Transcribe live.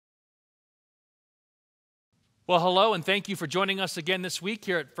Well, hello, and thank you for joining us again this week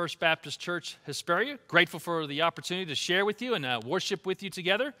here at First Baptist Church, Hesperia. Grateful for the opportunity to share with you and worship with you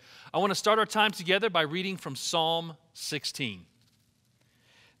together. I want to start our time together by reading from Psalm 16.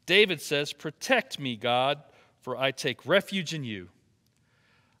 David says, "Protect me, God, for I take refuge in you.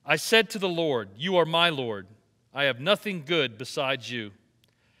 I said to the Lord, you are my Lord. I have nothing good besides you.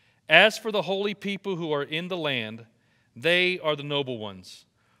 As for the holy people who are in the land, they are the noble ones.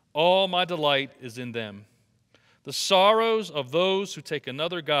 All my delight is in them. The sorrows of those who take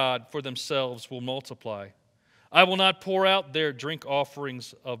another god for themselves will multiply. I will not pour out their drink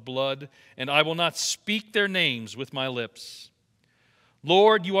offerings of blood, and I will not speak their names with my lips.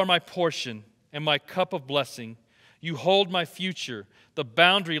 Lord, you are my portion and my cup of blessing. You hold my future. The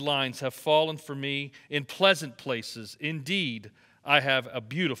boundary lines have fallen for me in pleasant places. Indeed, I have a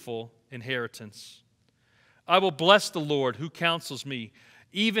beautiful inheritance. I will bless the Lord who counsels me,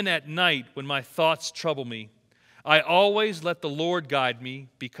 even at night when my thoughts trouble me. I always let the Lord guide me,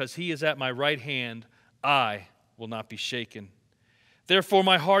 because he is at my right hand. I will not be shaken. Therefore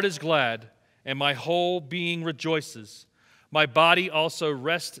my heart is glad, and my whole being rejoices. My body also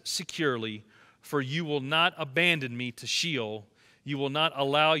rests securely, for you will not abandon me to Sheol. You will not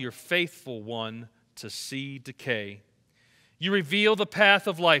allow your faithful one to see decay. You reveal the path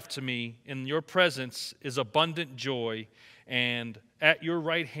of life to me. In your presence is abundant joy, and at your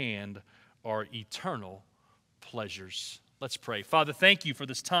right hand are eternal pleasures." Let's pray. Father, thank you for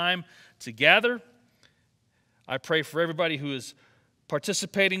this time to gather. I pray for everybody who is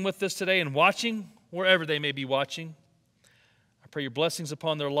participating with us today and watching, wherever they may be watching. I pray your blessings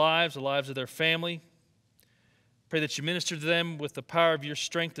upon their lives, the lives of their family. Pray that you minister to them with the power of your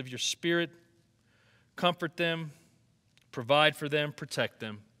strength, of your Spirit. Comfort them, provide for them, protect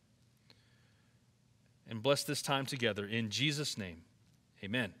them. And bless this time together. In Jesus' name,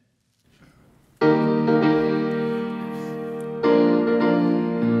 amen.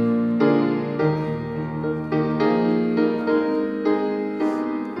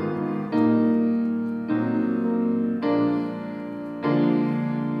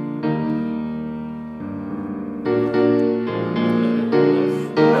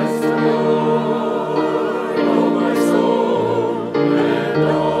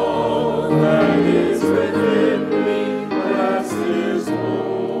 That is within me, bless his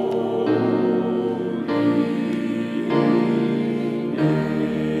holy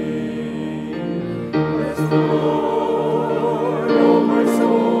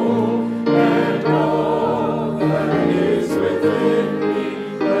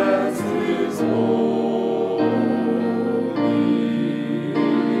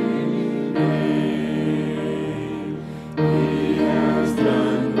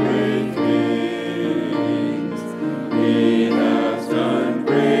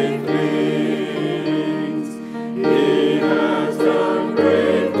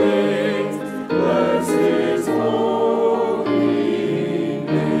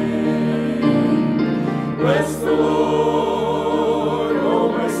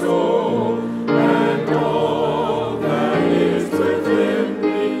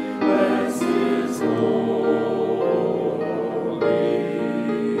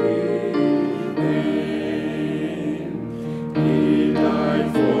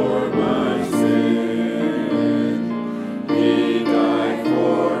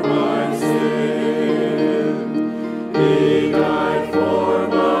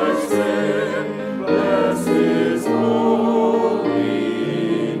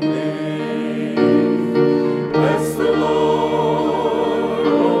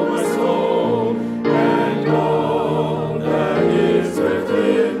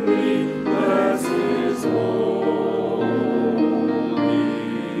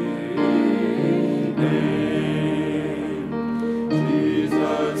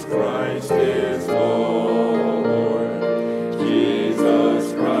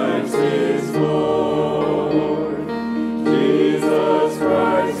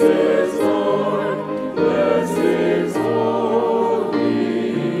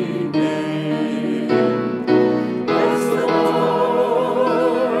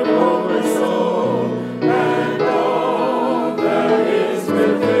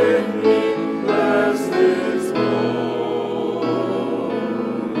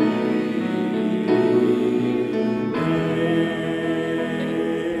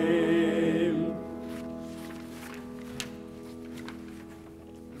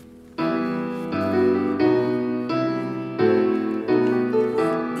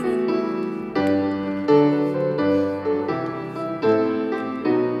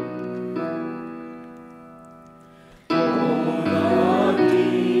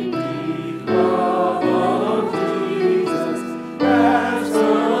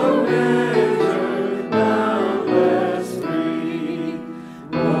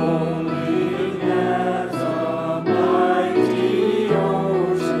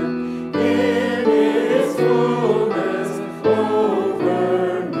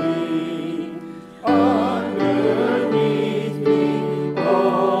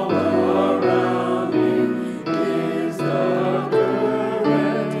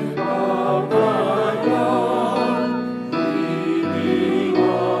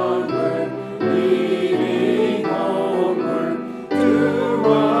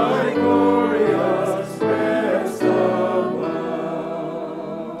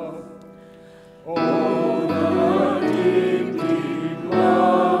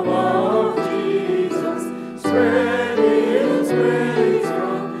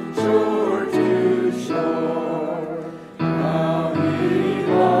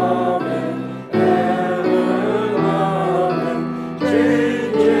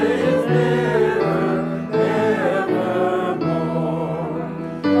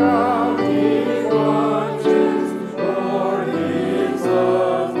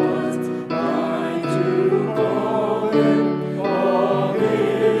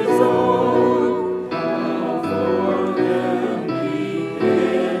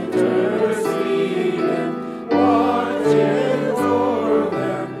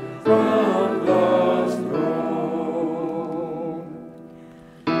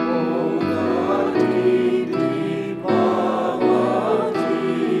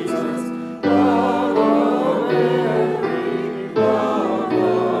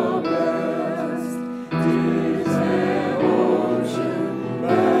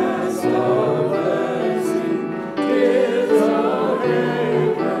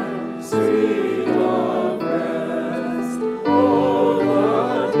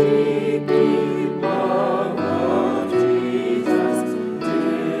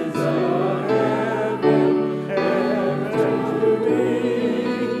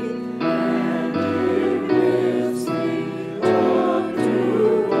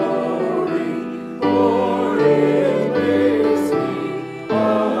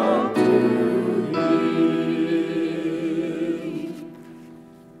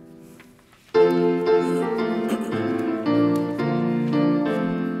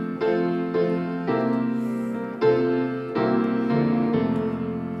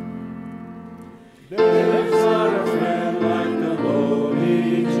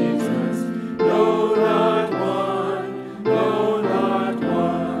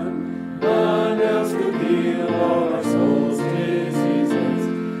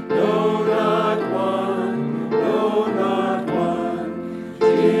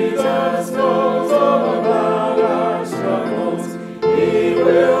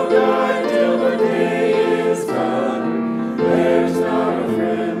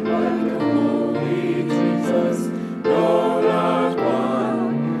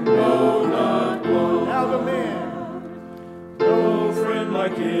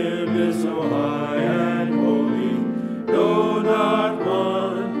like him is so high and holy. No, not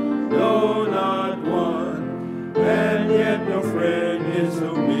one, no, not one. And yet no friend is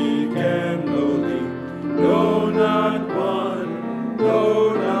so meek and lowly. No, not one,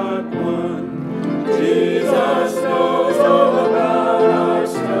 no, not one. Jesus knows all about our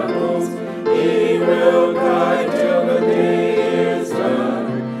struggles. He will guide till the day is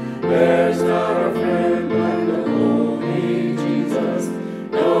done. There's not a friend like the holy Jesus.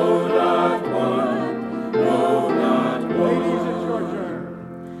 No, not one, no, not one. Ladies, it's your turn.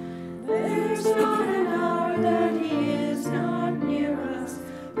 There's not an hour that he is not near us.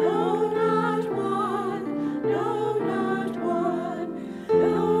 No, not one, no, not one.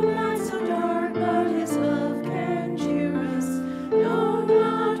 No night so dark, but his love can cheer us. No,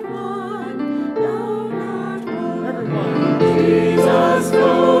 not one, no, not one. Everyone. Jesus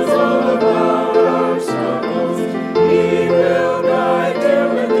knows all about our struggles. He will guide till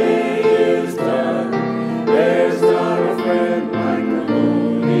the day is done. There's not a friend like the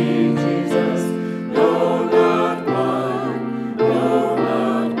holy Jesus. No, not one, no,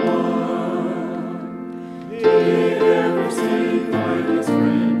 not one. Did ever see find his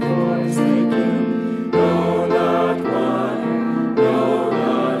friend forsaken? No, not one, no,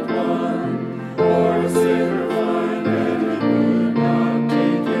 not one. Or a sinner find that he would not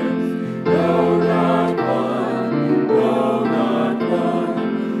take him? No, not one, no, not one.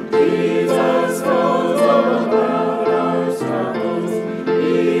 Jesus knows all about our struggles.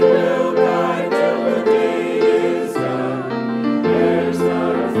 He will guide till the day is done. There's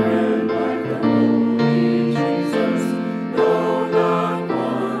not a friend like the holy Jesus. No, not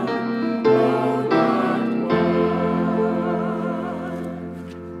one, no, not one.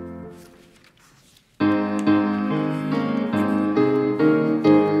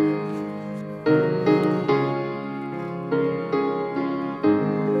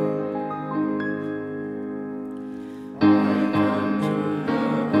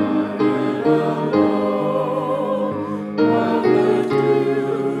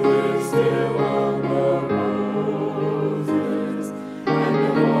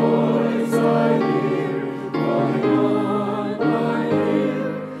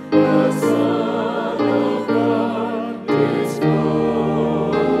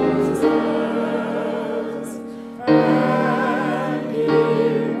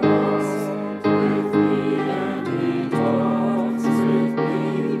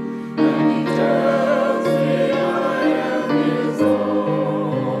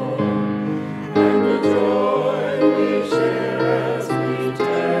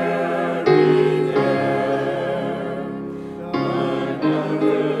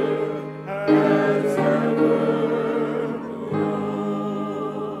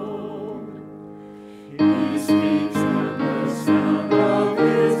 He speaks and the sound of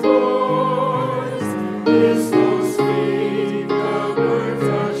his voice is so sweet, the birds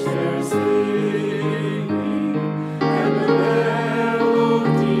hush their singing, and the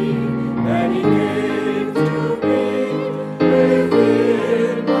melody that he gave to me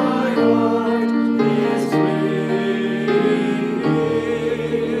within my heart is ringing.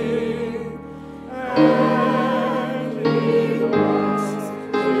 And he walks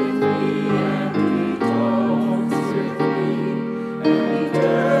with me and he talks with me, and he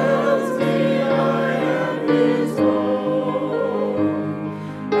tells me I am his own.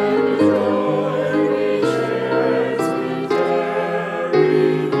 And the joy we share as we tarry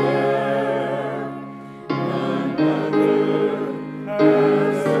there, none other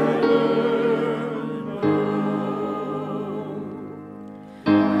has ever known.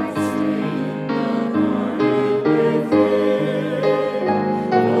 I stay the morning with him,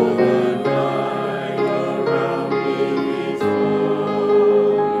 though the night around me is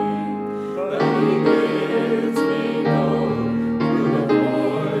falling, but he bids me know through the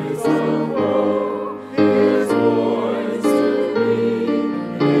voice of woe, his voice to me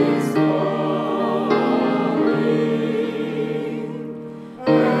is calling.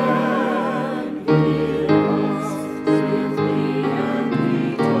 And he walks with me and he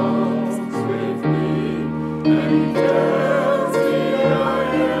talks with me, and he tells me I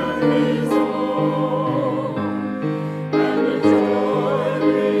am his own. And the joy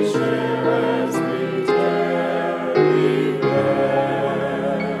we share as we tarry there,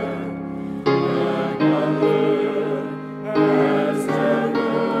 none other has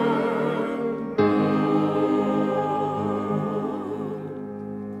ever known.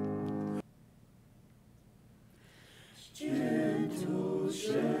 Gentle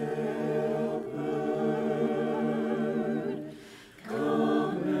shepherd,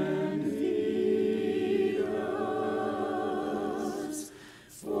 come and feed us.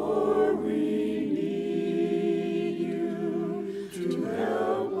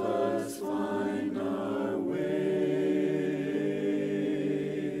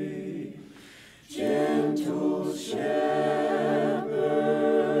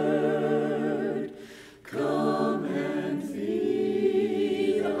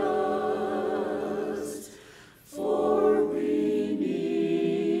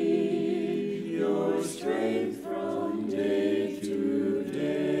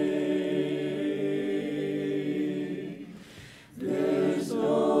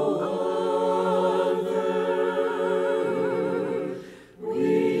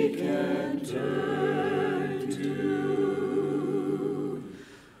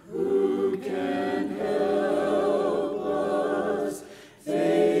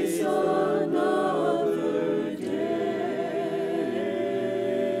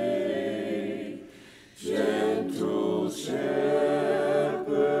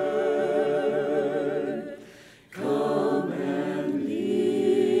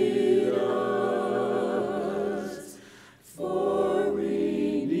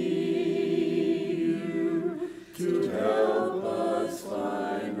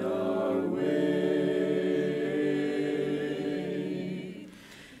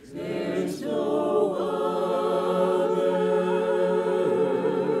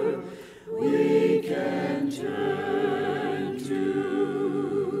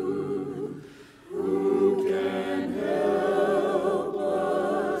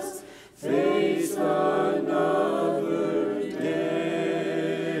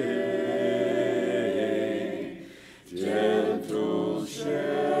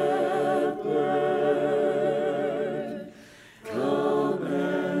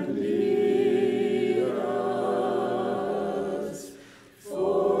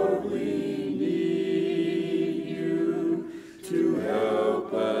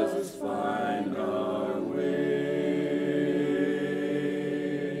 help us find our way.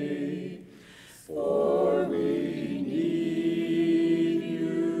 For we need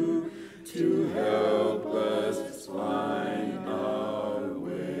you to help us find our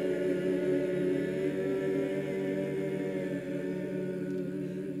way.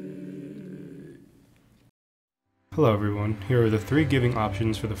 Hello everyone, here are the 3 giving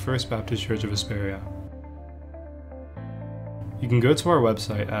options for the First Baptist Church of Hesperia. You can go to our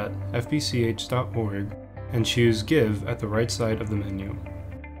website at fbch.org and choose Give at the right side of the menu.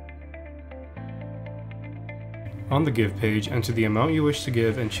 On the Give page, enter the amount you wish to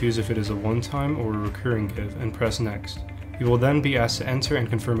give and choose if it is a one-time or a recurring give and press Next. You will then be asked to enter and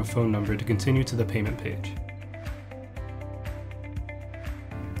confirm a phone number to continue to the payment page.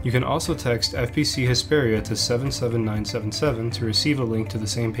 You can also text FBC Hesperia to 77977 to receive a link to the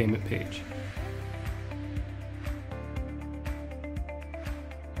same payment page.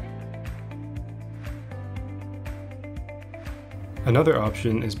 Another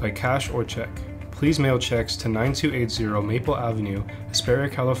option is by cash or check. Please mail checks to 9280 Maple Avenue, Hesperia,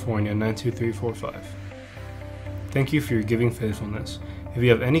 California 92345. Thank you for your giving faithfulness. If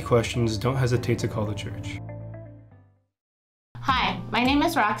you have any questions, don't hesitate to call the church. Hi, my name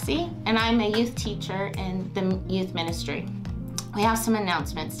is Roxy, and I'm a youth teacher in the youth ministry. We have some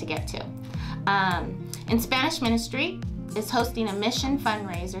announcements to get to. In Spanish Ministry is hosting a mission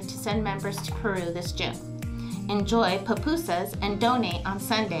fundraiser to send members to Peru this June. Enjoy pupusas and donate on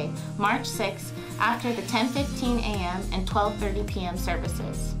Sunday, March 6th after the 10:15 a.m. and 12:30 p.m.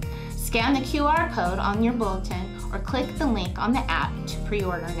 services. Scan the QR code on your bulletin or click the link on the app to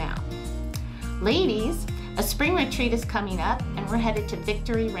pre-order now. Ladies, a spring retreat is coming up and we're headed to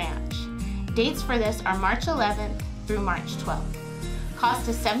Victory Ranch. Dates for this are March 11th through March 12th. Cost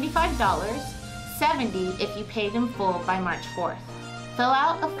is $75, $70 if you paid in full by March 4th. Fill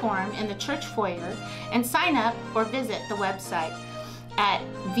out a form in the church foyer and sign up or visit the website at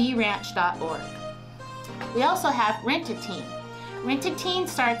vranch.org. We also have Rent-A-Teen. Rent-A-Teen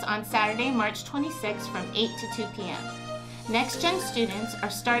starts on Saturday, March 26th from 8 to 2 p.m. Next Gen students are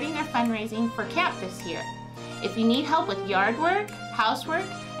starting their fundraising for camp this year. If you need help with yard work, housework,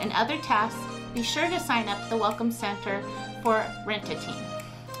 and other tasks, be sure to sign up at the Welcome Center for Rent-A-Teen.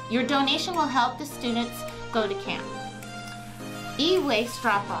 Your donation will help the students go to camp. E-waste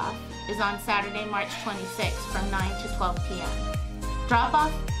drop-off is on Saturday, March 26th from 9 to 12 p.m. Drop-off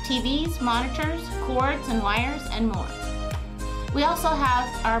TVs, monitors, cords and wires, and more. We also have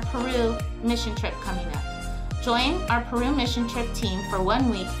our Peru mission trip coming up. Join our Peru mission trip team for 1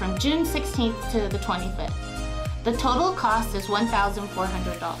 week from June 16th to the 25th. The total cost is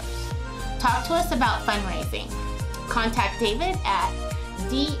 $1,400. Talk to us about fundraising. Contact David at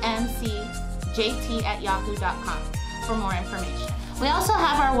dmcjt@yahoo.com for more information. We also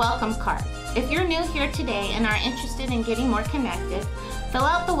have our welcome card. If you're new here today and are interested in getting more connected, fill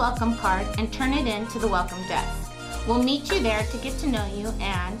out the welcome card and turn it in to the welcome desk. We'll meet you there to get to know you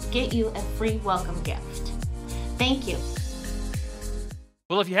and get you a free welcome gift. Thank you.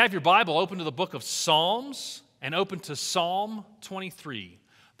 Well, if you have your Bible, open to the book of Psalms and open to Psalm 23.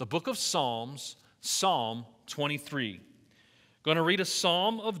 The book of Psalms, Psalm 23. Going to read a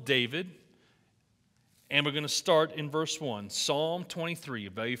psalm of David, and we're going to start in verse 1. Psalm 23, a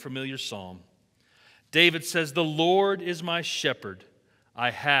very familiar psalm. David says, "The Lord is my shepherd.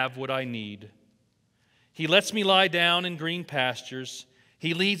 I have what I need. He lets me lie down in green pastures.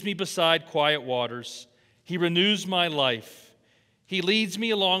 He leads me beside quiet waters. He renews my life. He leads me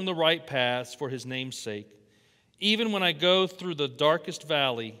along the right paths for his name's sake. Even when I go through the darkest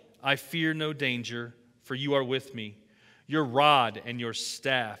valley, I fear no danger, for you are with me. Your rod and your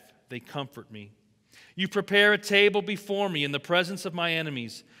staff, they comfort me. You prepare a table before me in the presence of my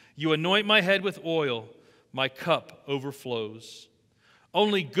enemies. You anoint my head with oil. My cup overflows.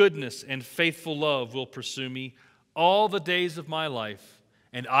 Only goodness and faithful love will pursue me all the days of my life,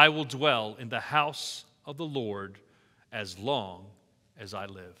 and I will dwell in the house of the Lord as long as I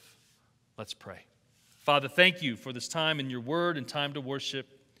live." Let's pray. Father, thank you for this time in your word and time to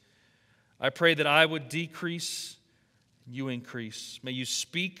worship. I pray that I would decrease and you increase. May you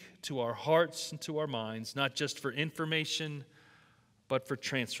speak to our hearts and to our minds, not just for information, but for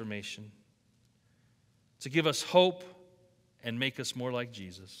transformation, to give us hope and make us more like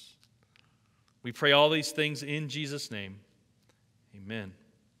Jesus. We pray all these things in Jesus' name. Amen.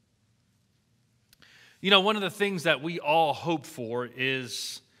 You know, one of the things that we all hope for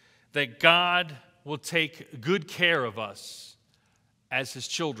is that God will take good care of us as his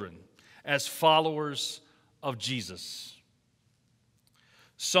children, as followers of Jesus.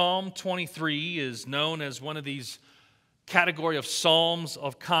 Psalm 23 is known as one of these category of Psalms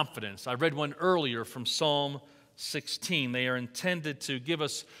of confidence. I read one earlier from Psalm 16. They are intended to give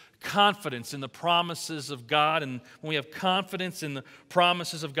us confidence in the promises of God, and when we have confidence in the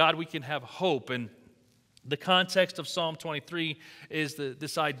promises of God, we can have hope. And the context of Psalm 23 is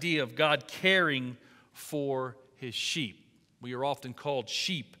this idea of God caring for his sheep. We are often called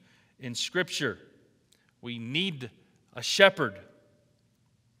sheep in Scripture. We need a shepherd.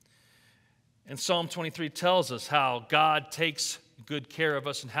 And Psalm 23 tells us how God takes good care of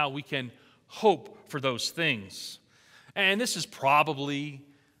us and how we can hope for those things. And this is probably,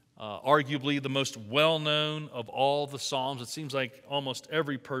 arguably, the most well-known of all the Psalms. It seems like almost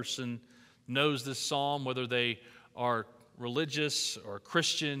every person knows this psalm, whether they are religious or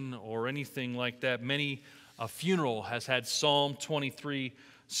Christian or anything like that. A funeral has had Psalm 23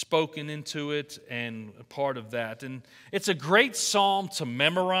 spoken into it and a part of that. And it's a great psalm to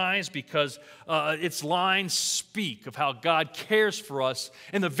memorize because its lines speak of how God cares for us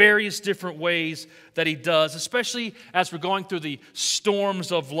in the various different ways that he does, especially as we're going through the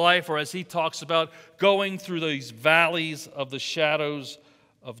storms of life, or as he talks about going through these valleys of the shadows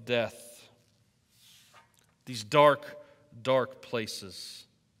of death, these dark, dark places,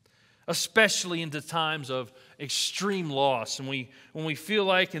 especially into times of extreme loss, and when we feel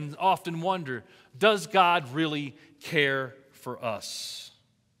like and often wonder, does God really care for us?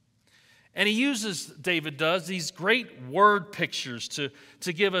 And David does, these great word pictures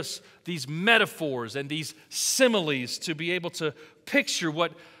to give us these metaphors and these similes to be able to picture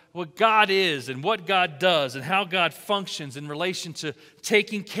what God is and what God does and how God functions in relation to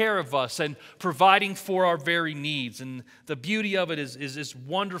taking care of us and providing for our very needs. And the beauty of it is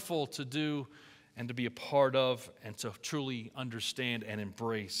wonderful to do and to be a part of and to truly understand and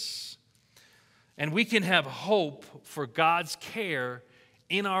embrace. And we can have hope for God's care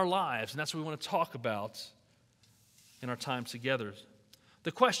in our lives, and that's what we want to talk about in our time together.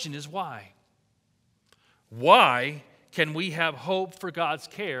 The question is why? Why can we have hope for God's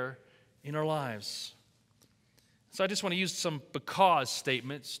care in our lives? So I just want to use some because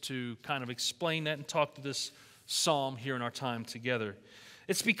statements to kind of explain that and talk to this psalm here in our time together.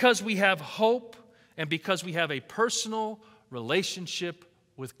 It's because we have hope and because we have a personal relationship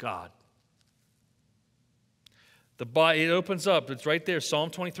with God. It opens up, it's right there,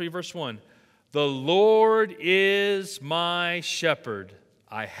 Psalm 23, verse 1. The Lord is my shepherd.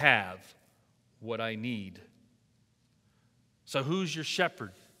 I have what I need. So who's your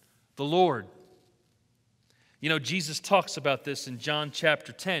shepherd? The Lord. You know, Jesus talks about this in John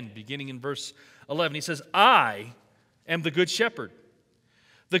chapter 10, beginning in verse 11. He says, I am the good shepherd.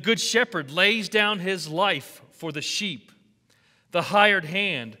 The good shepherd lays down his life for the sheep. The hired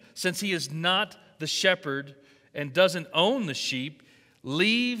hand, since he is not the shepherd and doesn't own the sheep,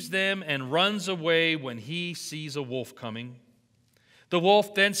 leaves them and runs away when he sees a wolf coming. The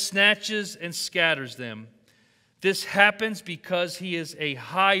wolf then snatches and scatters them. This happens because he is a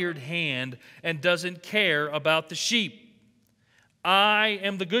hired hand and doesn't care about the sheep. I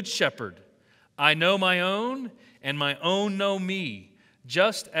am the good shepherd. I know my own, and my own know me.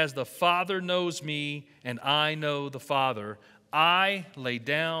 Just as the Father knows me, and I know the Father, I lay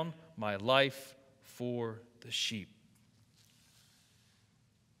down my life for the sheep.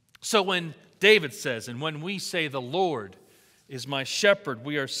 So when David says, and when we say the Lord is my shepherd,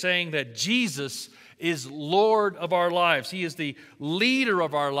 we are saying that Jesus is Lord of our lives. He is the leader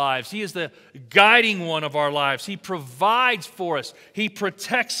of our lives. He is the guiding one of our lives. He provides for us. He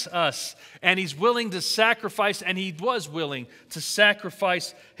protects us. And he's willing to sacrifice, and he was willing to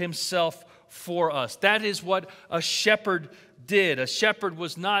sacrifice himself for us. That is what a shepherd did. A shepherd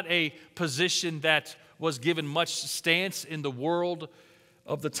was not a position that was given much stance in the world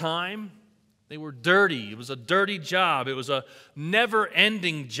of the time. They were dirty. It was a dirty job. It was a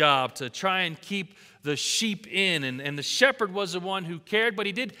never-ending job to try and keep the sheep in. And the shepherd was the one who cared, but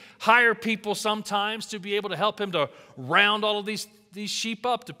he did hire people sometimes to be able to help him to round all of these sheep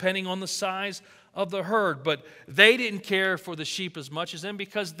up, depending on the size of the herd. But they didn't care for the sheep as much as them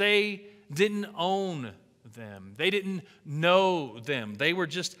because they didn't own them. They didn't know them. They were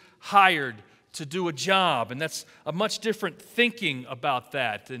just hired to do a job, and that's a much different thinking about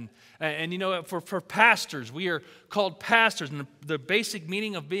that. And you know, for pastors, we are called pastors, and the basic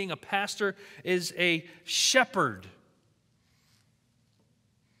meaning of being a pastor is a shepherd.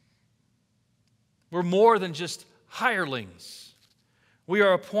 We're more than just hirelings. We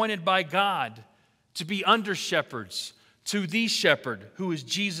are appointed by God to be under shepherds to the shepherd, who is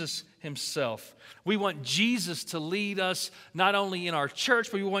Jesus himself. We want Jesus to lead us not only in our church,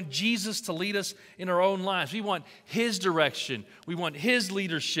 but we want Jesus to lead us in our own lives. We want his direction. We want his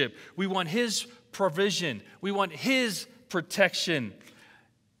leadership. We want his provision. We want His protection.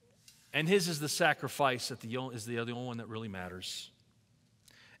 And His is the sacrifice that is the only one that really matters.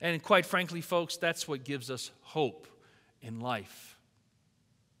 And quite frankly, folks, that's what gives us hope in life.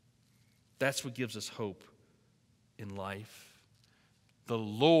 That's what gives us hope in life. The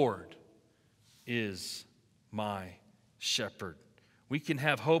Lord is my shepherd. We can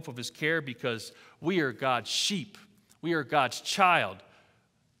have hope of His care because we are God's sheep. We are God's child.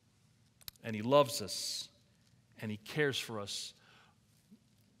 And He loves us. And He cares for us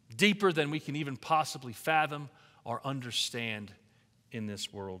deeper than we can even possibly fathom or understand in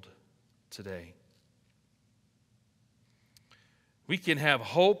this world today. We can have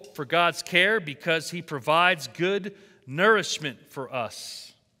hope for God's care because He provides good nourishment for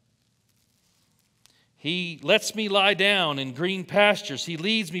us. He lets me lie down in green pastures. He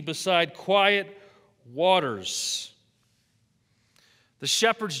leads me beside quiet waters. The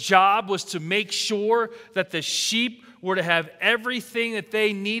shepherd's job was to make sure that the sheep were to have everything that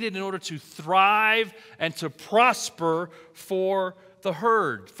they needed in order to thrive and to prosper for the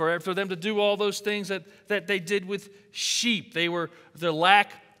herd, for them to do all those things that they did with sheep. They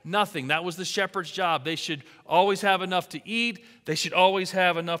lack nothing. That was the shepherd's job. They should always have enough to eat. They should always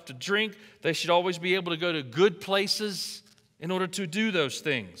have enough to drink. They should always be able to go to good places in order to do those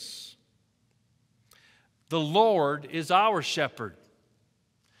things. The Lord is our shepherd.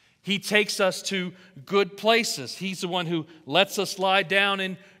 He takes us to good places. He's the one who lets us lie down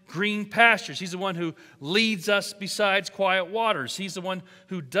in green pastures. He's the one who leads us beside quiet waters. He's the one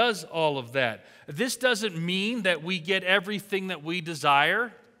who does all of that. This doesn't mean that we get everything that we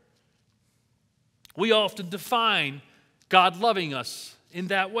desire. We often define God loving us in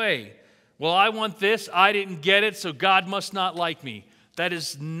that way. Well, I want this, I didn't get it, so God must not like me. That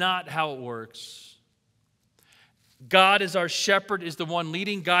is not how it works. God is our shepherd, is the one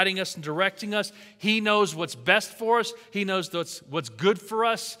leading, guiding us, and directing us. He knows what's best for us. He knows what's good for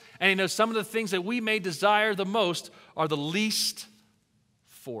us. And He knows some of the things that we may desire the most are the least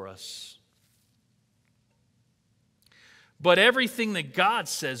for us. But everything that God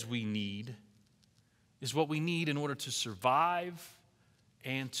says we need is what we need in order to survive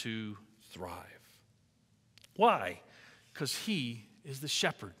and to thrive. Why? Because He is the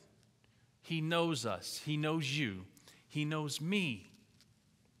shepherd. He knows us. He knows you. He knows me.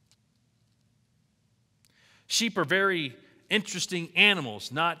 Sheep are very interesting animals,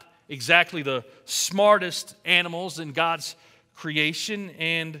 not exactly the smartest animals in God's creation,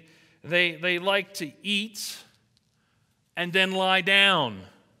 and they like to eat and then lie down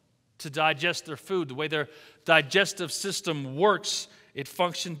to digest their food. The way their digestive system works, it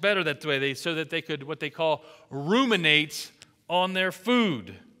functioned better that way, so that they could, what they call, ruminate on their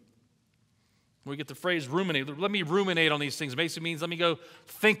food. We get the phrase ruminate. Let me ruminate on these things. It basically means let me go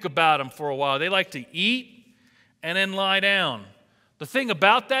think about them for a while. They like to eat and then lie down. The thing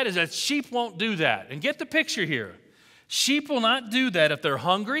about that is that sheep won't do that. And get the picture here. Sheep will not do that if they're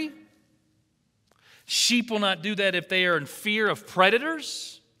hungry. Sheep will not do that if they are in fear of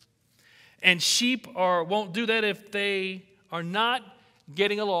predators. And sheep won't do that if they are not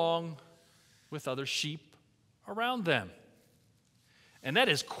getting along with other sheep around them. And that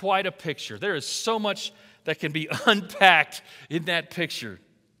is quite a picture. There is so much that can be unpacked in that picture.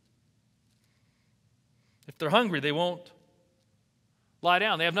 If they're hungry, they won't lie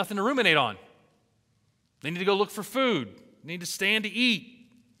down. They have nothing to ruminate on. They need to go look for food. They need to stand to eat.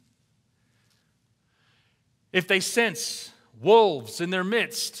 If they sense wolves in their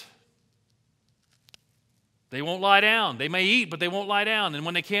midst, they won't lie down. They may eat, but they won't lie down. And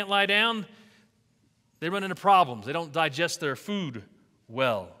when they can't lie down, they run into problems. They don't digest their food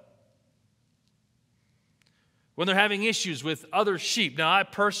well. When they're having issues with other sheep. Now, I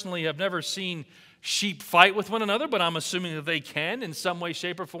personally have never seen sheep fight with one another, but I'm assuming that they can in some way,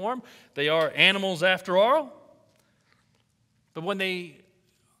 shape, or form. They are animals after all. But when they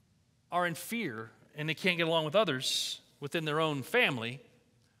are in fear and they can't get along with others within their own family,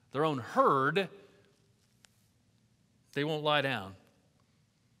 their own herd, they won't lie down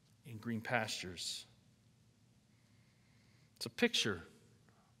in green pastures. It's a picture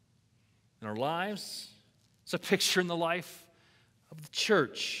in our lives. It's a picture in the life of the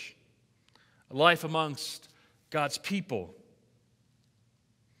church, a life amongst God's people.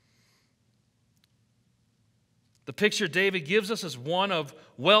 The picture David gives us is one of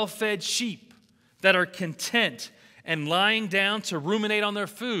well-fed sheep that are content and lying down to ruminate on their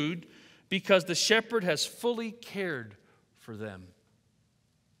food because the shepherd has fully cared for them.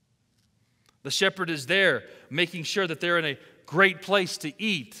 The shepherd is there making sure that they're in a great place to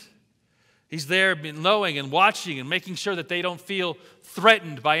eat. He's there knowing and watching and making sure that they don't feel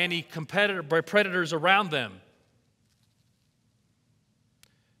threatened by any predators around them.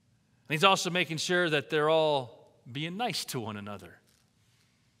 And he's also making sure that they're all being nice to one another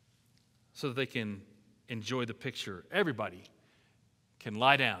so that they can enjoy the picture. Everybody can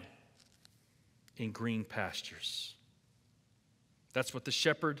lie down in green pastures. That's what the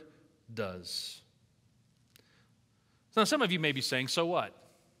shepherd does. Now, some of you may be saying, so what?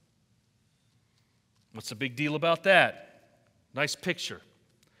 What's the big deal about that? Nice picture.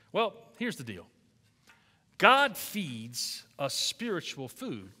 Well, here's the deal. God feeds us spiritual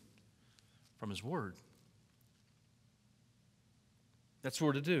food from His Word. That's what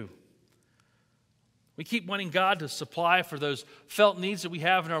we're to do. We keep wanting God to supply for those felt needs that we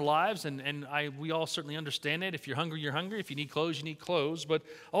have in our lives, and we all certainly understand that. If you're hungry, you're hungry. If you need clothes, you need clothes. But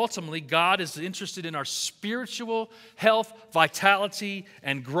ultimately, God is interested in our spiritual health, vitality,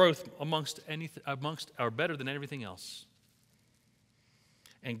 and growth amongst or better than everything else.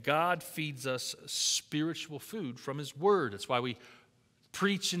 And God feeds us spiritual food from His Word. That's why we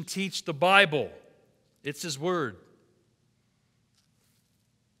preach and teach the Bible. It's His Word.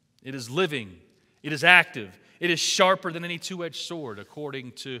 It is living. It is active. It is sharper than any two-edged sword,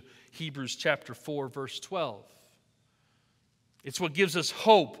 according to Hebrews chapter 4, verse 12. It's what gives us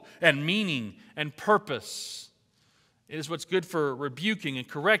hope and meaning and purpose. It is what's good for rebuking and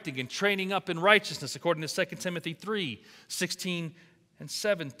correcting and training up in righteousness, according to 2 Timothy 3, 16 and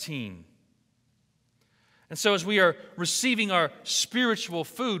 17. And so as we are receiving our spiritual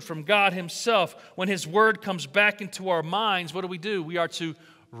food from God Himself, when His Word comes back into our minds, what do? We are to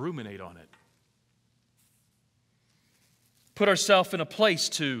ruminate on it. Put ourselves in a place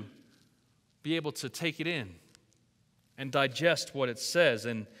to be able to take it in and digest what it says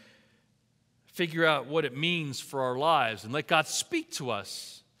and figure out what it means for our lives and let God speak to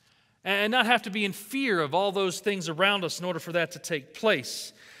us and not have to be in fear of all those things around us in order for that to take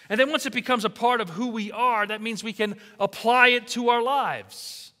place. And then once it becomes a part of who we are, that means we can apply it to our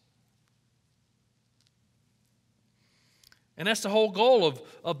lives. And that's the whole goal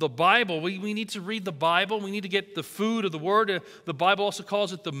of the Bible. We need to read the Bible. We need to get the food of the Word. The Bible also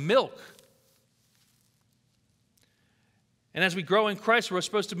calls it the milk. And as we grow in Christ, we're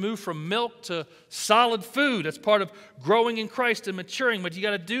supposed to move from milk to solid food. That's part of growing in Christ and maturing. But you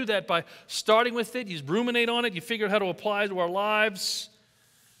got to do that by starting with it. You ruminate on it. You figure out how to apply it to our lives.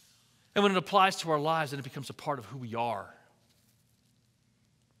 And when it applies to our lives, then it becomes a part of who we are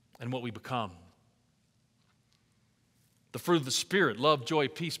and what we become. The fruit of the Spirit, love, joy,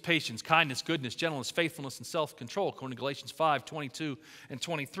 peace, patience, kindness, goodness, gentleness, faithfulness, and self-control, according to Galatians 5, 22 and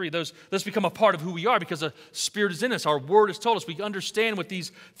 23. Those become a part of who we are because the Spirit is in us. Our Word has told us. We understand what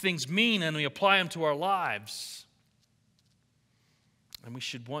these things mean and we apply them to our lives. And we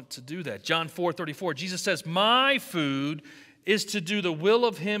should want to do that. John 4:34, Jesus says, "My food is to do the will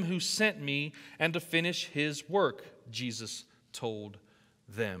of Him who sent me and to finish His work," Jesus told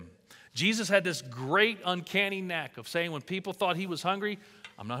them. Jesus had this great uncanny knack of saying when people thought He was hungry,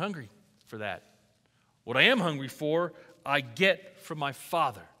 I'm not hungry for that. What I am hungry for, I get from my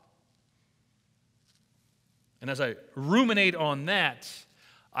Father. And as I ruminate on that,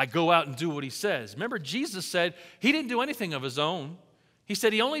 I go out and do what He says. Remember, Jesus said He didn't do anything of His own. He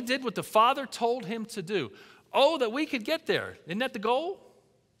said He only did what the Father told Him to do. Oh, that we could get there. Isn't that the goal?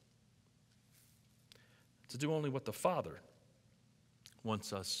 To do only what the Father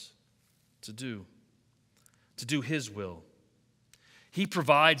wants us to do His will. He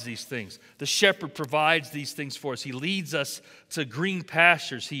provides these things. The shepherd provides these things for us. He leads us to green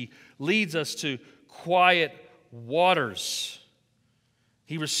pastures. He leads us to quiet waters.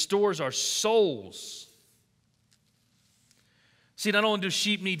 He restores our souls. See, not only do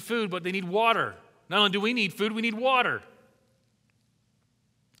sheep need food, but they need water. Not only do we need food, we need water.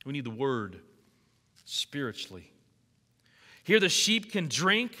 We need the Word spiritually. Here the sheep can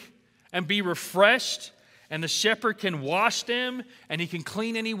drink and be refreshed, and the shepherd can wash them, and he can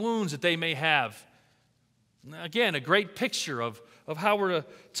clean any wounds that they may have. Again, a great picture of how we're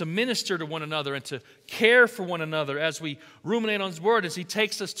to minister to one another and to care for one another as we ruminate on His Word, as He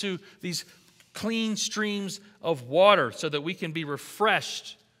takes us to these clean streams of water so that we can be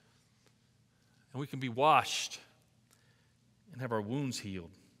refreshed and we can be washed and have our wounds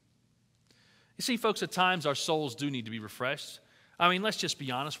healed. You see, folks, at times our souls do need to be refreshed. I mean, let's just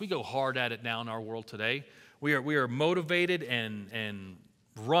be honest. We go hard at it now in our world today. We are motivated and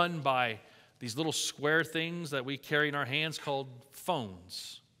run by these little square things that we carry in our hands called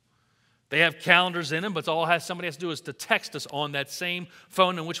phones. They have calendars in them, but all somebody has to do is to text us on that same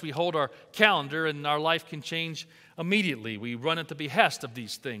phone in which we hold our calendar, and our life can change immediately. We run at the behest of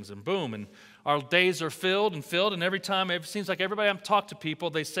these things, and boom, and our days are filled, and every time, it seems like everybody I talk to people,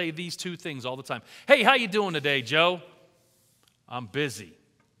 they say these two things all the time. Hey, how you doing today, Joe? I'm busy.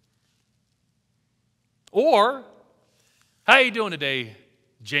 Or, how you doing today,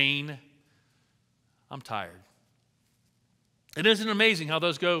 Jane? I'm tired. And isn't it amazing how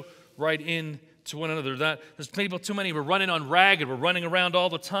those go right into one another? There's people too many. We're running on ragged. We're running around all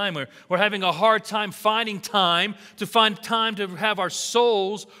the time. We're having a hard time finding time to have our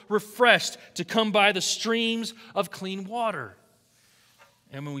souls refreshed, to come by the streams of clean water.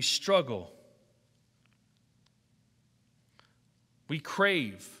 And when we struggle, we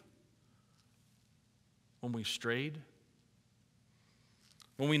crave when we've strayed,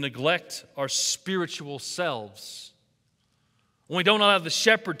 when we neglect our spiritual selves, when we don't allow the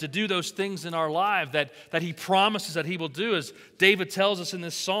shepherd to do those things in our life that he promises that he will do. As David tells us in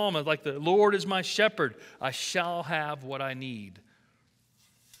this psalm, like, the Lord is my shepherd, I shall have what I need.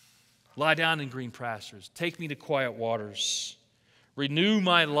 Lie down in green pastures. Take me to quiet waters. Renew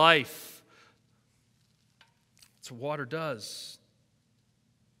my life. That's what water does.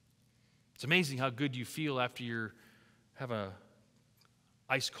 It's amazing how good you feel after you have a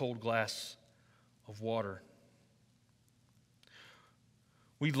ice-cold glass of water.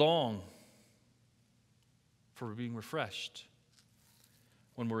 We long for being refreshed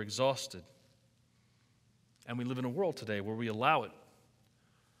when we're exhausted. And we live in a world today where we allow it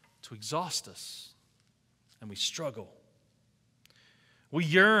to exhaust us, and we struggle. We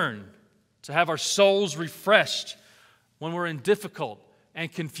yearn to have our souls refreshed when we're in difficult and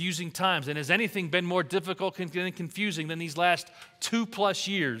confusing times. And has anything been more difficult and confusing than these last 2+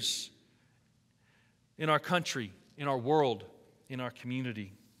 years in our country, in our world, in our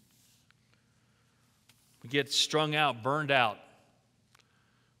community? We get strung out, burned out.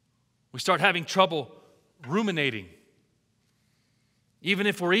 We start having trouble ruminating. Even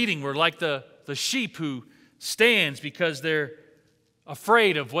if we're eating, we're like the sheep who stands because they're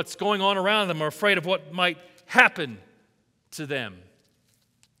afraid of what's going on around them, or afraid of what might happen to them,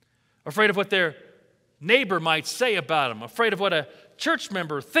 afraid of what their neighbor might say about them, afraid of what a church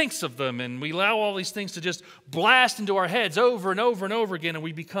member thinks of them. And we allow all these things to just blast into our heads over and over and over again, and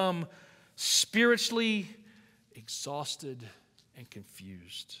we become spiritually exhausted and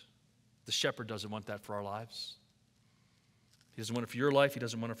confused. The shepherd doesn't want that for our lives. He doesn't want it for your life. He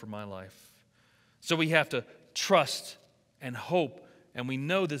doesn't want it for my life. So we have to trust and hope, and we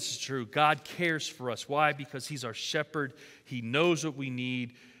know this is true. God cares for us. Why? Because He's our shepherd. He knows what we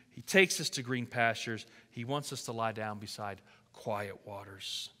need. He takes us to green pastures. He wants us to lie down beside quiet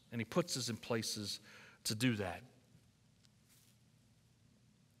waters, and He puts us in places to do that.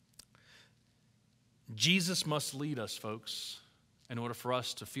 Jesus must lead us, folks, in order for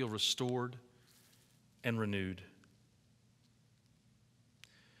us to feel restored and renewed.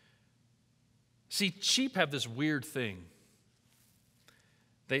 See, sheep have this weird thing.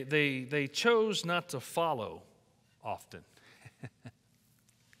 They chose not to follow often.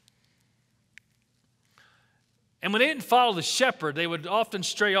 And when they didn't follow the shepherd, they would often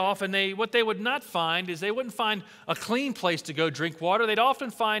stray off, and what they would not find is they wouldn't find a clean place to go drink water. They'd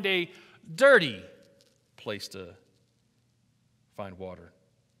often find a dirty place to find water.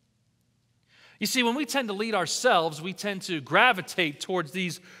 You see, when we tend to lead ourselves, we tend to gravitate towards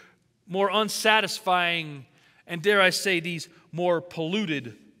these more unsatisfying and, dare I say, these more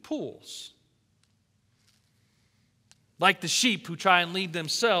polluted pools. Like the sheep who try and lead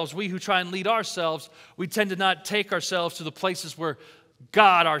themselves, we who try and lead ourselves, we tend to not take ourselves to the places where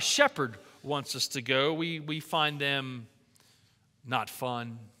God, our shepherd, wants us to go. We find them not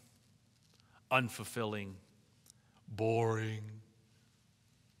fun, unfulfilling, boring.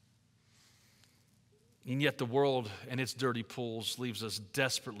 And yet the world and its dirty pools leaves us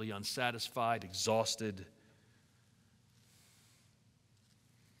desperately unsatisfied, exhausted,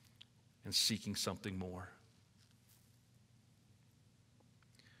 and seeking something more.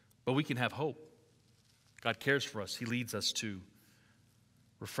 But we can have hope. God cares for us. He leads us to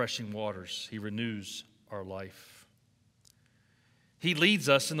refreshing waters. He renews our life. He leads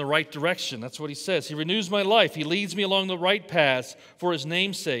us in the right direction. That's what He says. He renews my life. He leads me along the right paths for His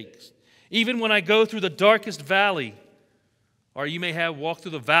name's sake. Even when I go through the darkest valley, or you may have walked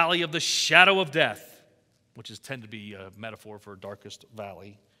through the valley of the shadow of death, which is tend to be a metaphor for darkest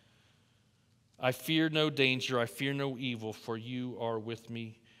valley. I fear no danger. I fear no evil, for you are with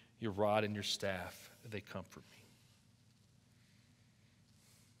me. Your rod and your staff, they comfort me.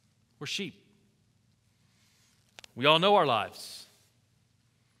 We're sheep. We all know our lives.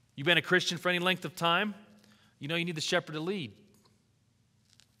 You've been a Christian for any length of time, you know you need the shepherd to lead.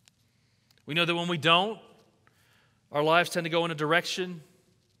 We know that when we don't, our lives tend to go in a direction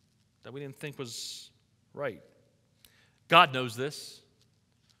that we didn't think was right. God knows this.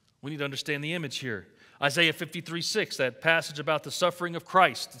 We need to understand the image here. Isaiah 53:6, that passage about the suffering of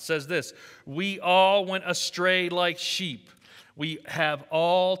Christ, it says this: "We all went astray like sheep. We have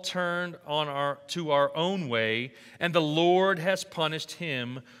all turned to our own way, and the Lord has punished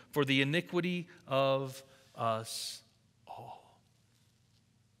him for the iniquity of us all."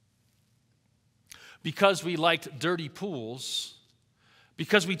 Because we liked dirty pools,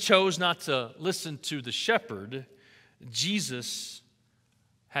 because we chose not to listen to the shepherd, Jesus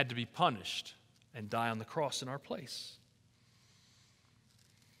had to be punished and die on the cross in our place,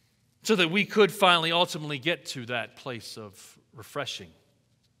 so that we could finally ultimately get to that place of refreshing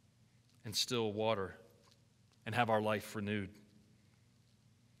and still water and have our life renewed.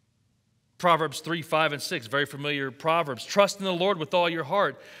 Proverbs 3, 5, and 6, very familiar Proverbs. "Trust in the Lord with all your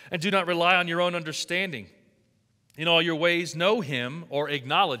heart, and do not rely on your own understanding. In all your ways know him," or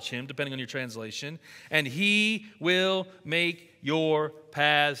acknowledge him, depending on your translation, "and he will make your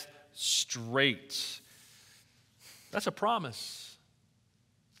paths straight." That's a promise.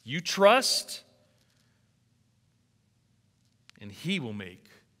 You trust, and he will make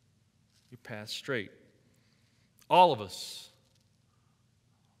your path straight. All of us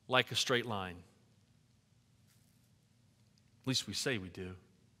like a straight line. At least we say we do.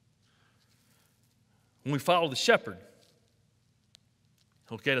 When we follow the shepherd,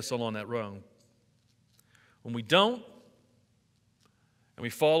 he'll get us along that road. When we don't, and we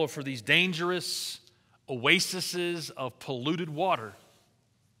follow for these dangerous oases of polluted water,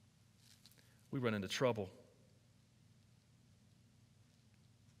 we run into trouble.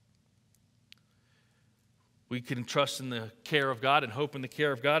 We can trust in the care of God and hope in the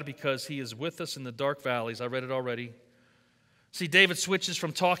care of God because he is with us in the dark valleys. I read it already. See, David switches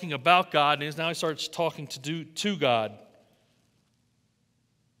from talking about God, and now he starts talking to God.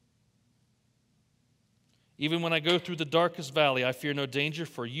 "Even when I go through the darkest valley, I fear no danger,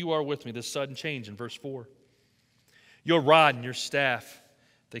 for you are with me." This sudden change in verse 4. "Your rod and your staff,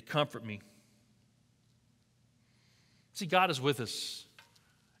 they comfort me." See, God is with us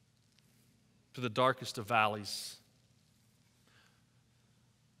through the darkest of valleys,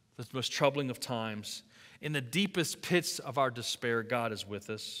 the most troubling of times. In the deepest pits of our despair, God is with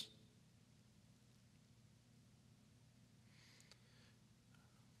us.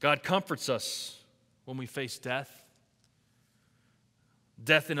 God comforts us when we face death.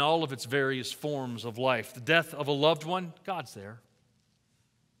 Death in all of its various forms of life. The death of a loved one, God's there.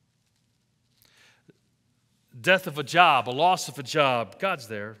 Death of a job, a loss of a job, God's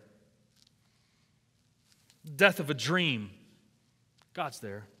there. Death of a dream, God's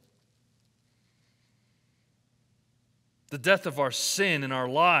there. The death of our sin in our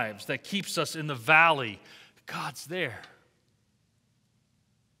lives that keeps us in the valley, God's there.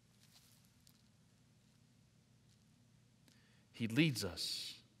 He leads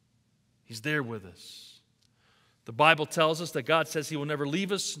us. He's there with us. The Bible tells us that God says he will never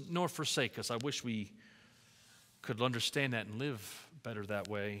leave us nor forsake us. I wish we could understand that and live better that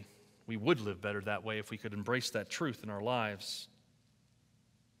way. We would live better that way if we could embrace that truth in our lives.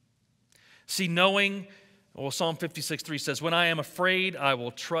 See, knowing, Psalm 56:3 says, "When I am afraid, I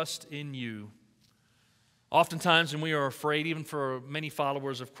will trust in you." Oftentimes when we are afraid, even for many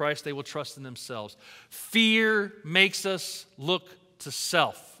followers of Christ, they will trust in themselves. Fear makes us look to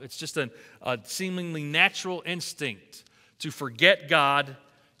self. It's just a seemingly natural instinct to forget God.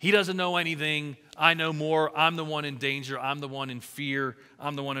 He doesn't know anything. I know more. I'm the one in danger. I'm the one in fear.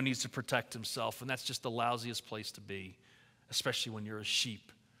 I'm the one who needs to protect himself. And that's just the lousiest place to be, especially when you're a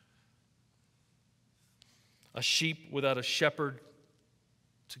sheep. A sheep without a shepherd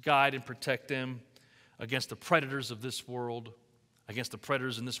to guide and protect them against the predators of this world, against the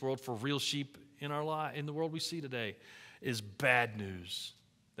predators in this world for real sheep in the world we see today, is bad news.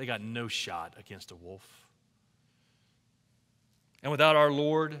 They got no shot against a wolf. And without our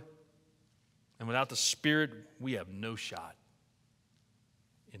Lord and without the Spirit, we have no shot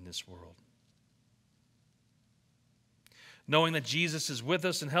in this world. Knowing that Jesus is with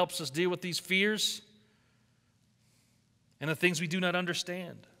us and helps us deal with these fears and the things we do not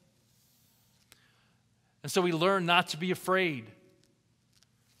understand. And so we learn not to be afraid.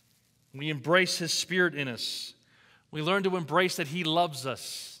 We embrace his Spirit in us. We learn to embrace that he loves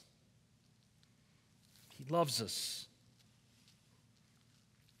us. He loves us.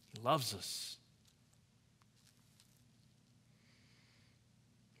 He loves us.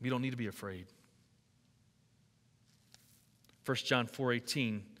 We don't need to be afraid. 1 John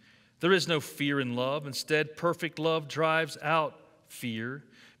 4:18, There is no fear in love. Instead, perfect love drives out fear,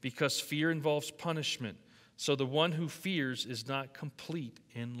 because fear involves punishment. So the one who fears is not complete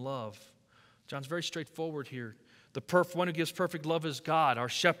in love. John's very straightforward here. The one who gives perfect love is God, our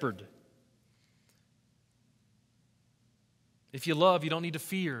shepherd. If you love, you don't need to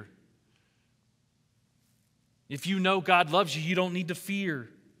fear. If you know God loves you, you don't need to fear.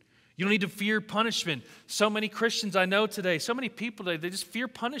 You don't need to fear punishment. So many Christians I know today, so many people today, they just fear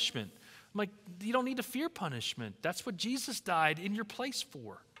punishment. I'm like, you don't need to fear punishment. That's what Jesus died in your place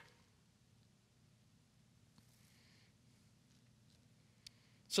for.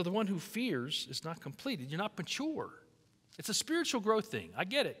 So the one who fears is not completed. You're not mature. It's a spiritual growth thing. I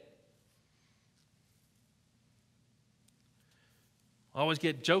get it. I always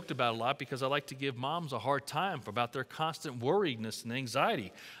get joked about a lot because I like to give moms a hard time about their constant worriedness and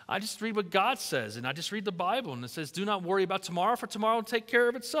anxiety. I just read what God says, and I just read the Bible, and it says, do not worry about tomorrow, for tomorrow will take care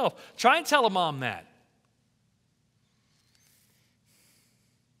of itself. Try and tell a mom that.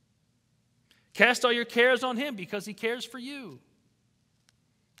 Cast all your cares on him because he cares for you.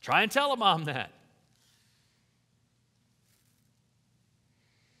 Try and tell a mom that.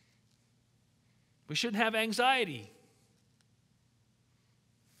 We shouldn't have anxiety.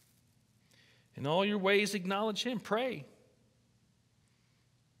 In all your ways, acknowledge him. Pray.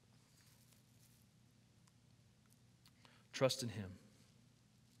 Trust in him.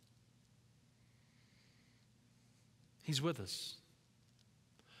 He's with us.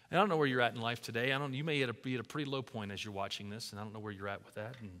 And I don't know where you're at in life today. You may be at a pretty low point as you're watching this, and I don't know where you're at with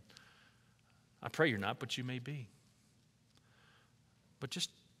that. And I pray you're not, but you may be. But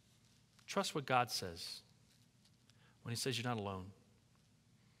just trust what God says. When he says you're not alone,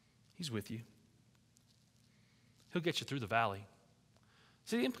 he's with you. He'll get you through the valley.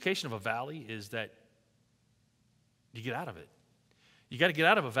 See, the implication of a valley is that you get out of it. You got to get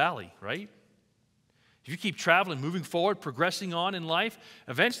out of a valley, right? If you keep traveling, moving forward, progressing on in life,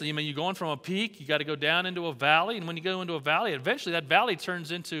 eventually, you're going from a peak, you got to go down into a valley, and when you go into a valley, eventually that valley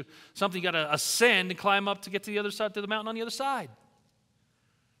turns into something you got to ascend and climb up to get to the other side, to the mountain on the other side.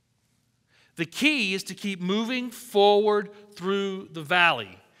 The key is to keep moving forward through the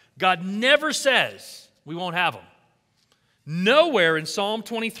valley. God never says we won't have them. Nowhere in Psalm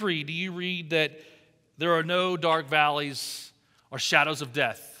 23 do you read that there are no dark valleys or shadows of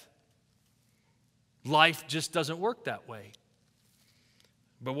death. Life just doesn't work that way.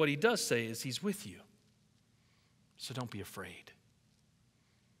 But what he does say is he's with you. So don't be afraid.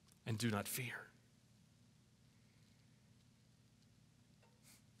 And do not fear.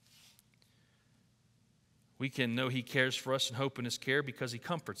 We can know he cares for us and hope in his care because he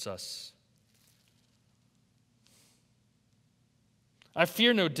comforts us. I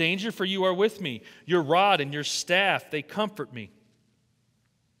fear no danger, for you are with me. Your rod and your staff, they comfort me.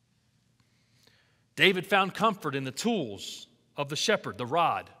 David found comfort in the tools of the shepherd, the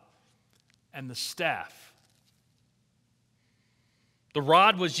rod and the staff. The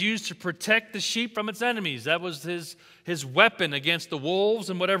rod was used to protect the sheep from its enemies. That was his weapon against the wolves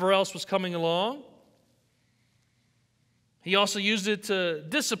and whatever else was coming along. He also used it to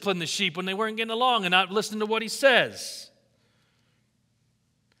discipline the sheep when they weren't getting along and not listening to what he says.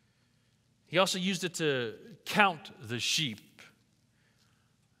 He also used it to count the sheep.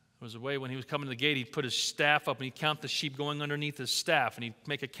 There was a way when he was coming to the gate, he'd put his staff up and he'd count the sheep going underneath his staff, and he'd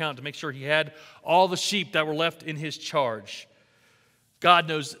make a count to make sure he had all the sheep that were left in his charge. God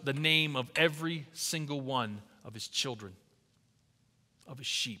knows the name of every single one of his children, of his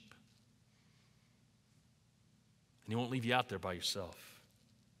sheep. And he won't leave you out there by yourself.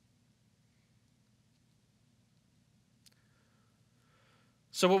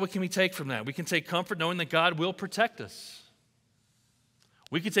 So what can we take from that? We can take comfort knowing that God will protect us.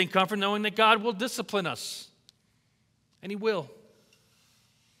 We can take comfort knowing that God will discipline us. And he will.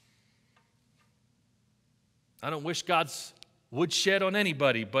 I don't wish God's woodshed on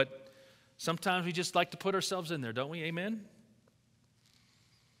anybody, but sometimes we just like to put ourselves in there, don't we? Amen?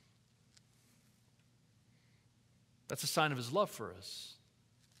 That's a sign of his love for us.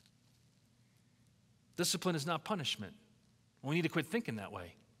 Discipline is not punishment. We need to quit thinking that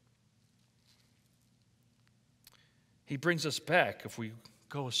way. He brings us back if we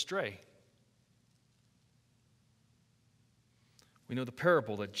go astray. We know the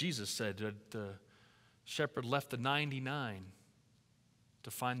parable that Jesus said that the shepherd left the 99 to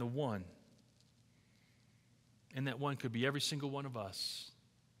find the one. And that one could be every single one of us.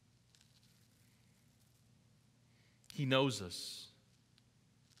 He knows us.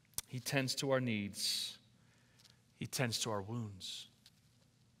 He tends to our needs. He tends to our wounds.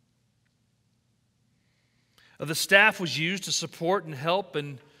 The staff was used to support and help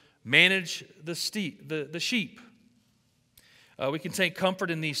and manage the sheep. We can take comfort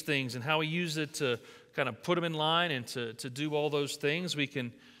in these things and how we use it to kind of put them in line and to do all those things. We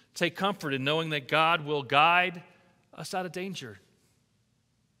can take comfort in knowing that God will guide us out of danger.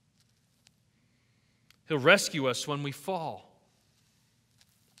 He'll rescue us when we fall.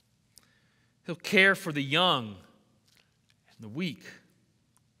 He'll care for the young and the weak.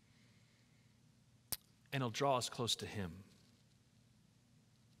 And He'll draw us close to Him.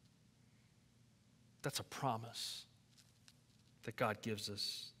 That's a promise that God gives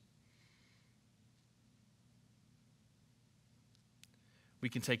us. We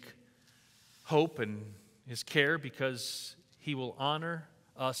can take hope in His care because He will honor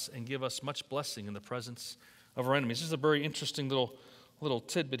us and give us much blessing in the presence of our enemies. This is a very interesting little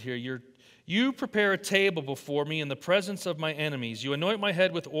tidbit here. You prepare a table before me in the presence of my enemies. You anoint my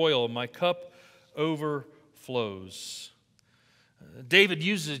head with oil, and my cup overflows. David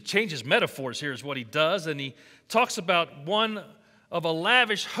changes metaphors here is what he does, and he talks about one of a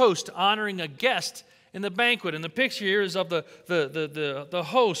lavish host honoring a guest in the banquet. And the picture here is of the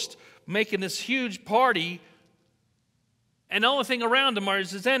host making this huge party, and the only thing around him are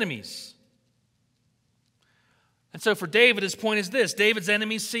his enemies. And so for David, his point is this: David's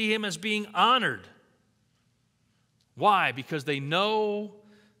enemies see him as being honored. Why? Because they know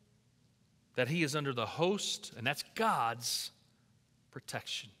that he is under the host, and that's God's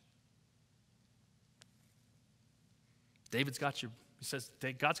protection. David's got you. He says,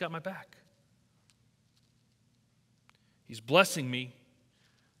 God's got my back. He's blessing me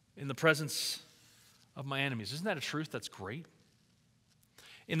in the presence of my enemies. Isn't that a truth that's great?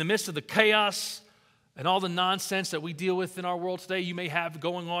 In the midst of the chaos and all the nonsense that we deal with in our world today, you may have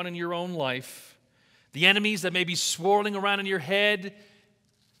going on in your own life, the enemies that may be swirling around in your head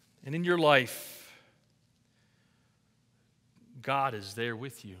and in your life, God is there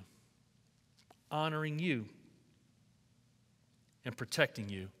with you, honoring you and protecting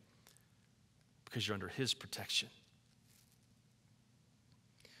you because you're under His protection.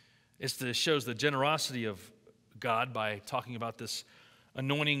 It shows the generosity of God by talking about this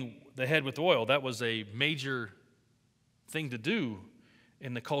anointing the head with oil. That was a major thing to do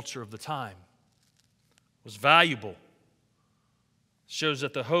in the culture of the time. It was valuable. Shows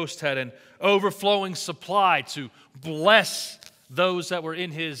that the host had an overflowing supply to bless those that were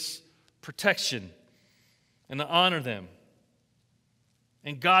in his protection and to honor them.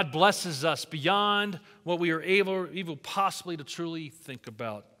 And God blesses us beyond what we are able possibly to truly think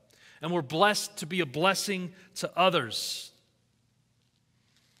about. And we're blessed to be a blessing to others.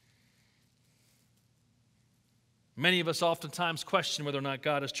 Many of us oftentimes question whether or not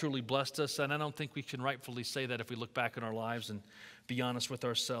God has truly blessed us, and I don't think we can rightfully say that if we look back in our lives and be honest with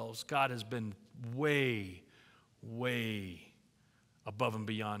ourselves. God has been way, way above and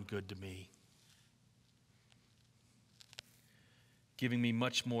beyond good to me, giving me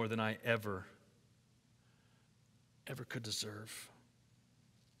much more than I ever could deserve.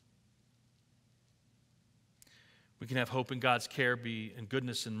 We can have hope in God's care, and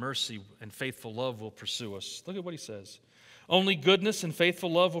goodness and mercy and faithful love will pursue us. Look at what he says. Only goodness and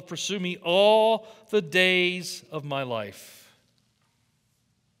faithful love will pursue me all the days of my life.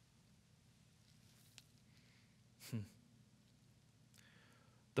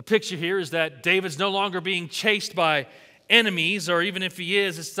 The picture here is that David's no longer being chased by enemies, or even if he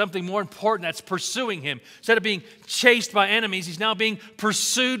is, it's something more important that's pursuing him. Instead of being chased by enemies, he's now being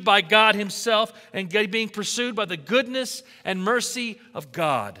pursued by God Himself and being pursued by the goodness and mercy of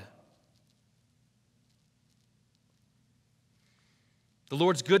God. The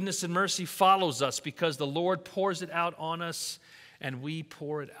Lord's goodness and mercy follows us because the Lord pours it out on us and we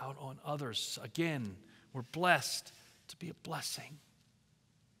pour it out on others. Again, we're blessed to be a blessing.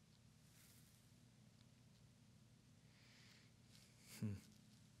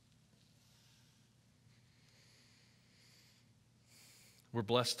 We're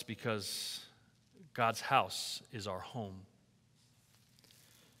blessed because God's house is our home.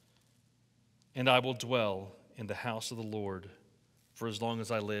 And I will dwell in the house of the Lord for as long as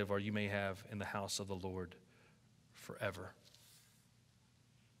I live, or you may have in the house of the Lord forever.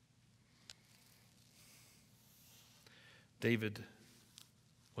 David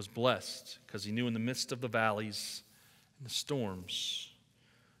was blessed because he knew in the midst of the valleys and the storms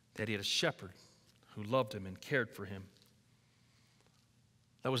that he had a shepherd who loved him and cared for him,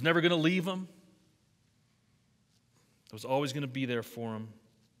 that was never going to leave him, that was always going to be there for him.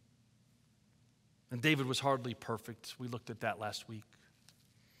 And David was hardly perfect. We looked at that last week.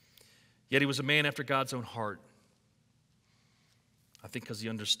 Yet he was a man after God's own heart. I think because he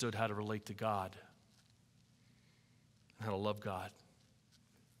understood how to relate to God and how to love God.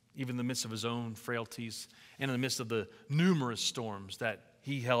 even in the midst of his own frailties and in the midst of the numerous storms that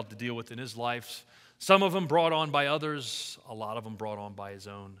he held to deal with in his life. Some of them brought on by others, a lot of them brought on by his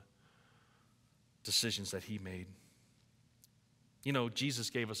own decisions that he made. You know, Jesus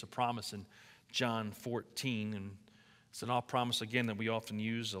gave us a promise in John 14, and it's an promise, again, that we often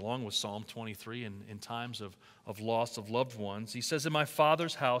use along with Psalm 23 in times of loss of loved ones. He says, "In my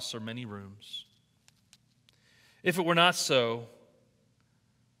Father's house are many rooms. If it were not so,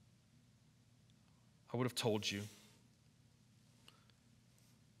 I would have told you.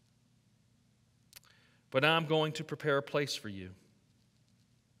 But now I'm going to prepare a place for you.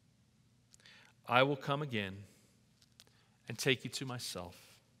 I will come again and take you to myself,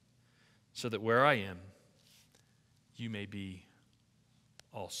 so that where I am, you may be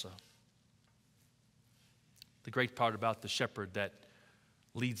also." The great part about the shepherd that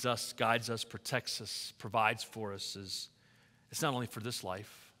leads us, guides us, protects us, provides for us is it's not only for this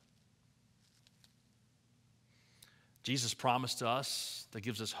life. Jesus' promise to us that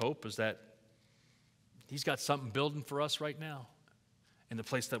gives us hope is that he's got something building for us right now in the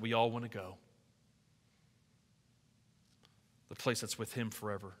place that we all want to go. The place that's with him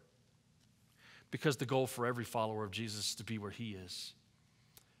forever. Because the goal for every follower of Jesus is to be where he is.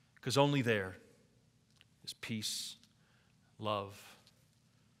 Because only there is peace, love,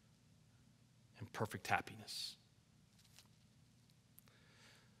 and perfect happiness.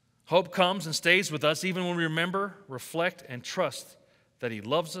 Hope comes and stays with us even when we remember, reflect, and trust that he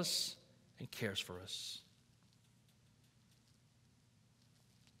loves us and cares for us.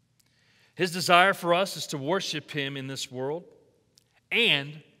 His desire for us is to worship him in this world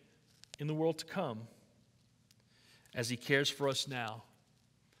and in the world to come, as he cares for us now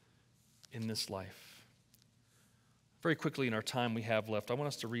in this life. Very quickly in our time we have left, I want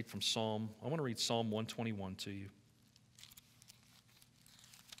us to read from Psalm 121 to you.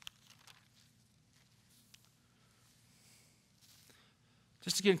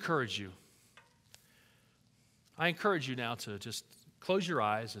 Just to encourage you. I encourage you now to just close your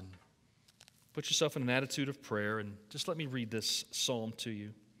eyes and put yourself in an attitude of prayer, and just let me read this psalm to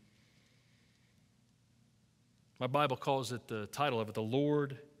you. My Bible calls it, the title of it, "The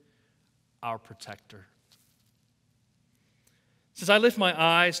Lord Our Protector." It says, "I lift my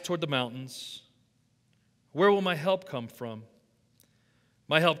eyes toward the mountains. Where will my help come from?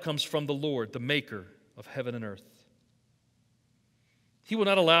 My help comes from the Lord, the maker of heaven and earth. He will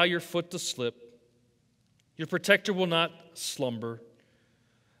not allow your foot to slip. Your protector will not slumber.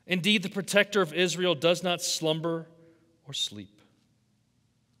 Indeed, the protector of Israel does not slumber or sleep.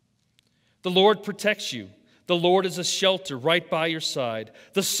 The Lord protects you. The Lord is a shelter right by your side.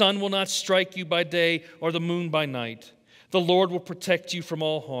 The sun will not strike you by day or the moon by night. The Lord will protect you from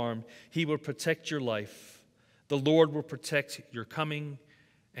all harm. He will protect your life. The Lord will protect your coming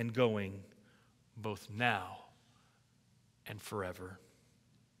and going, both now and forever.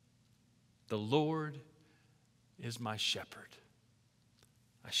 The Lord is my shepherd.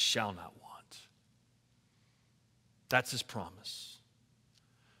 I shall not want." That's his promise.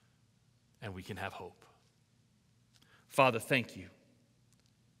 And we can have hope. Father, thank you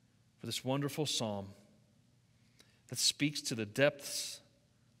for this wonderful psalm that speaks to the depths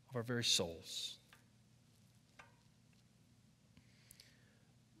of our very souls.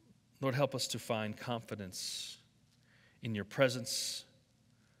 Lord, help us to find confidence in your presence,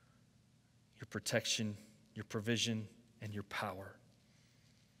 your protection, your provision, and your power.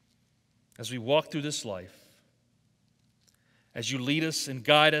 As we walk through this life, as you lead us and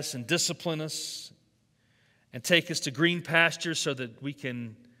guide us and discipline us and take us to green pastures so that we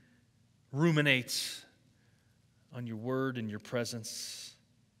can ruminate on your word and your presence.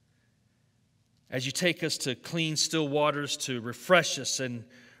 As you take us to clean, still waters to refresh us and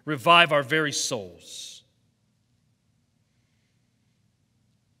revive our very souls.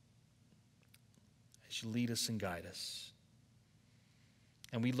 As you lead us and guide us.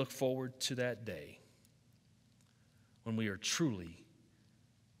 And we look forward to that day when we are truly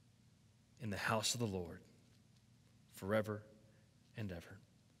in the house of the Lord forever and ever.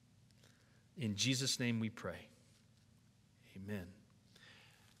 In Jesus' name we pray. Amen.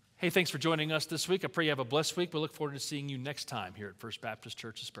 Hey, thanks for joining us this week. I pray you have a blessed week. We look forward to seeing you next time here at First Baptist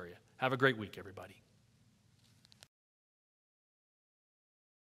Church, Hesperia. Have a great week, everybody.